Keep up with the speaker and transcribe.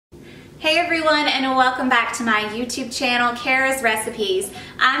Hey everyone, and welcome back to my YouTube channel, Kara's Recipes.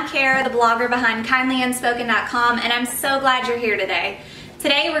 I'm Kara, the blogger behind kindlyunspoken.com, and I'm so glad you're here today.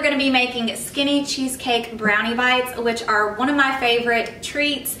 Today we're going to be making skinny cheesecake brownie bites, which are one of my favorite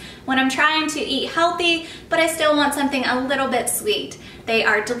treats when I'm trying to eat healthy, but I still want something a little bit sweet. They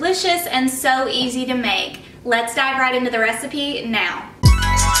are delicious and so easy to make. Let's dive right into the recipe now.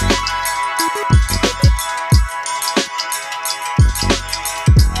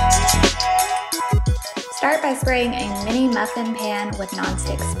 Start by spraying a mini muffin pan with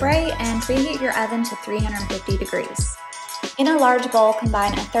nonstick spray and preheat your oven to 350 degrees. In a large bowl,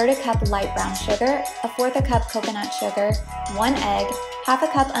 combine 1/3 cup light brown sugar, 1/4 cup coconut sugar, 1 egg, 1/2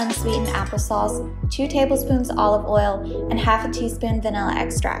 cup unsweetened applesauce, 2 tablespoons olive oil, and 1/2 teaspoon vanilla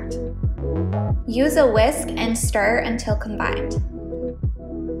extract. Use a whisk and stir until combined.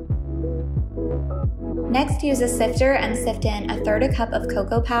 Next, use a sifter and sift in 1/3 cup of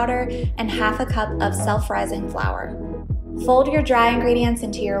cocoa powder and 1/2 cup of self-rising flour. Fold your dry ingredients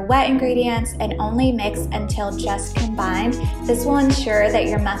into your wet ingredients and only mix until just combined. This will ensure that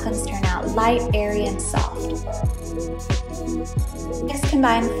your muffins turn out light, airy, and soft. Next,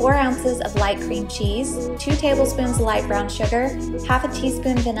 combine 4 ounces of light cream cheese, 2 tablespoons light brown sugar, 1/2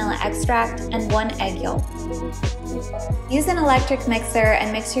 teaspoon vanilla extract, and 1 egg yolk. Use an electric mixer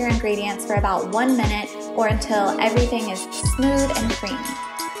and mix your ingredients for about 1 minute or until everything is smooth and creamy.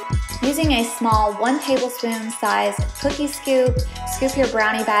 Using a small 1 tablespoon sized cookie scoop, scoop your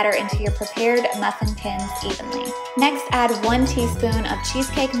brownie batter into your prepared muffin tins evenly. Next, add 1 teaspoon of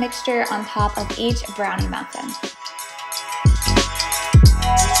cheesecake mixture on top of each brownie muffin.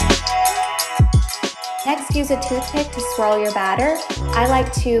 Next, use a toothpick to swirl your batter. I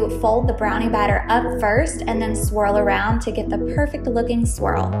like to fold the brownie batter up first and then swirl around to get the perfect looking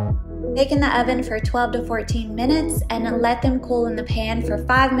swirl. Bake in the oven for 12 to 14 minutes and let them cool in the pan for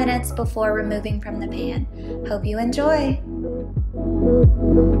 5 minutes before removing from the pan. Hope you enjoy!